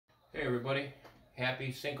Hey everybody,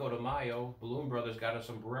 happy Cinco de Mayo. Balloon Brothers got a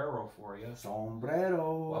sombrero for you.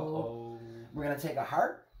 Sombrero. Uh-oh. We're going to take a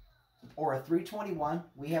heart or a 321.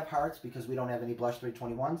 We have hearts because we don't have any blush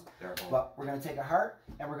 321s. But we're going to take a heart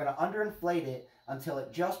and we're going to underinflate it until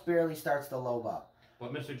it just barely starts to lobe up.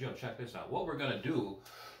 But Mr. Joe, check this out. What we're going to do,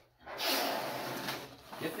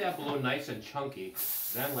 get that balloon nice and chunky,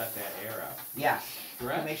 then let that air out. Yeah.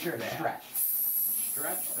 Stretch. Make sure it's stretched.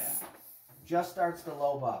 Stretch that. Just starts to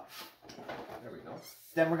lobe up. There we go.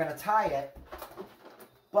 Then we're going to tie it,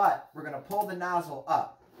 but we're going to pull the nozzle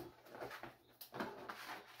up.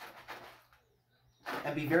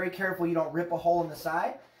 And be very careful you don't rip a hole in the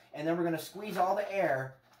side. And then we're going to squeeze all the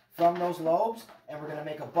air from those lobes, and we're going to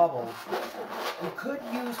make a bubble. You could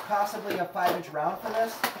use possibly a 5-inch round for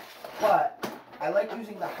this, but I like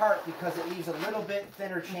using the heart because it leaves a little bit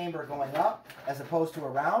thinner chamber going up as opposed to a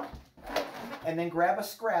round. And then grab a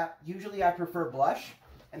scrap, usually I prefer blush,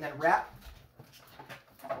 and then wrap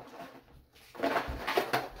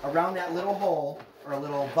around that little hole, or a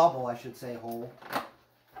little bubble I should say, hole,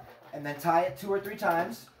 and then tie it 2 or 3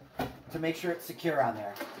 times to make sure it's secure on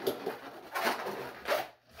there.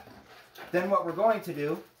 Then what we're going to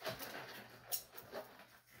do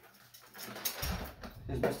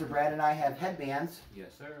is Mr. Brad and I have headbands.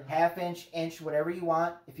 Yes, sir. 1/2 inch, whatever you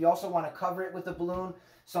want. If you also want to cover it with a balloon,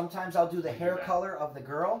 sometimes I'll do the hair color of the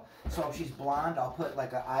girl. So if she's blonde, I'll put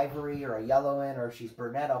like an ivory or a yellow in, or if she's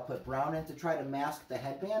brunette, I'll put brown in to try to mask the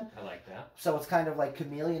headband. I like that. So it's kind of like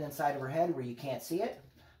chameleon inside of her head where you can't see it.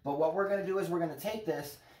 But what we're going to do is we're going to take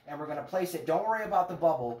this and we're going to place it. Don't worry about the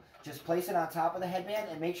bubble. Just place it on top of the headband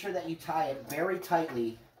and make sure that you tie it very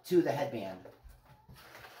tightly to the headband.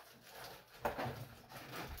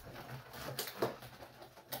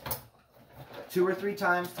 Two or 3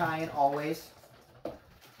 times tying always,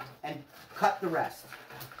 and cut the rest.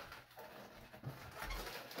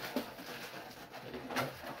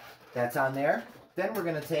 That's on there. Then we're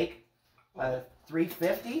going to take a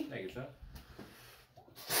 350. Thank you, sir.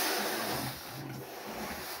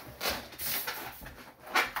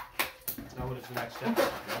 Now what is the next step?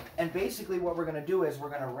 And basically what we're going to do is we're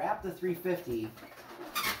going to wrap the 350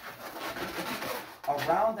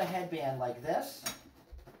 around the headband like this.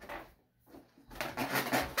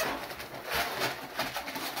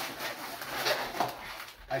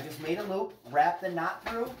 I just made a loop, wrap the knot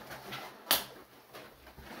through. Okay.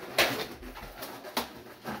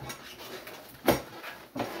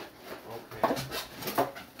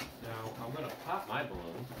 Now I'm going to pop my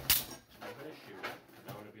balloon. I'm going to shoot it.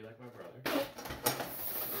 I want to be like my brother.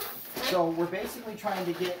 So we're basically trying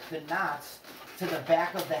to get the knots to the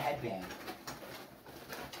back of the headband.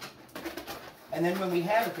 And then when we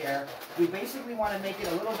have it there, we basically want to make it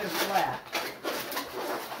a little bit flat.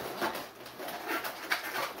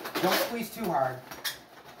 Don't squeeze too hard.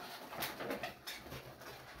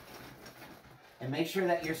 And make sure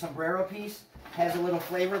that your sombrero piece has a little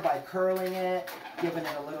flavor by curling it, giving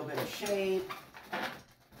it a little bit of shape.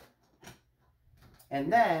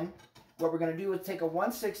 And then what we're going to do is take a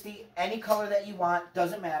 160, any color that you want,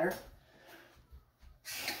 doesn't matter.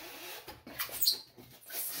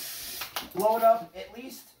 Blow it up at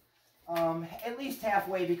least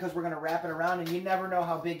halfway because we're going to wrap it around, and you never know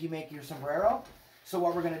how big you make your sombrero. So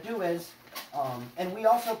what we're going to do is, and we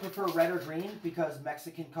also prefer red or green because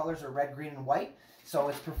Mexican colors are red, green, and white. So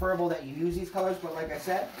it's preferable that you use these colors. But like I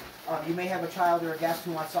said, you may have a child or a guest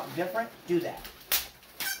who wants something different. Do that.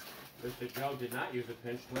 Mr. Joe did not use a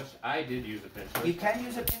pinch twist. I did use a pinch twist. You can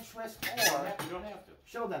use a pinch twist, or you don't have to.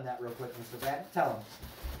 Show them that real quick, Mr. Brad. Tell them.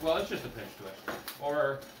 Well, it's just a pinch twist.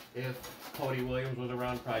 Or if Cody Williams was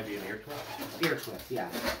around, probably be an ear twist. Ear twist, yeah.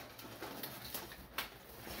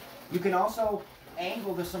 You can also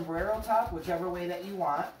angle the sombrero top whichever way that you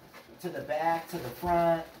want, to the back, to the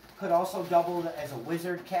front. Could also double as a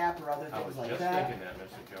wizard cap or other things like that. I was just thinking that,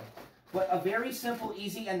 Mr. Joe. But a very simple,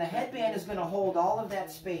 easy, and the headband is going to hold all of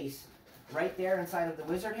that space right there inside of the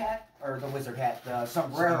wizard hat, or the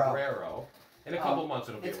sombrero. Sombrero. In a couple months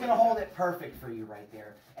it'll be. It's going to hold it perfect for you right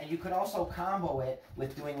there. And you could also combo it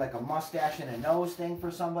with doing like a mustache and a nose thing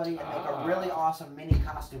for somebody and make a really awesome mini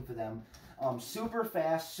costume for them. Super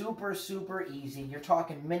fast, super easy. You're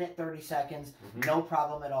talking minute 30 seconds, no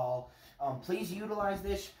problem at all. Please utilize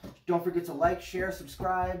this. Don't forget to like, share,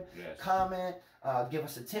 subscribe, comment. Give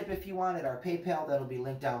us a tip if you want at our PayPal. That'll be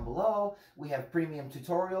linked down below. We have premium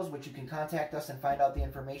tutorials, which you can contact us and find out the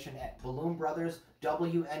information at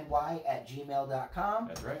balloonbrotherswny@gmail.com.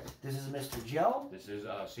 That's right. This is Mr. Joe. This is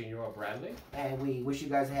Senior Bradley. And we wish you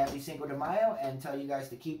guys a happy Cinco de Mayo and tell you guys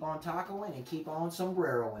to keep on tacoing and keep on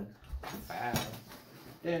sombreroing. Wow.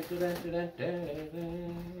 Dun, dun, dun, dun, dun,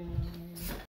 dun.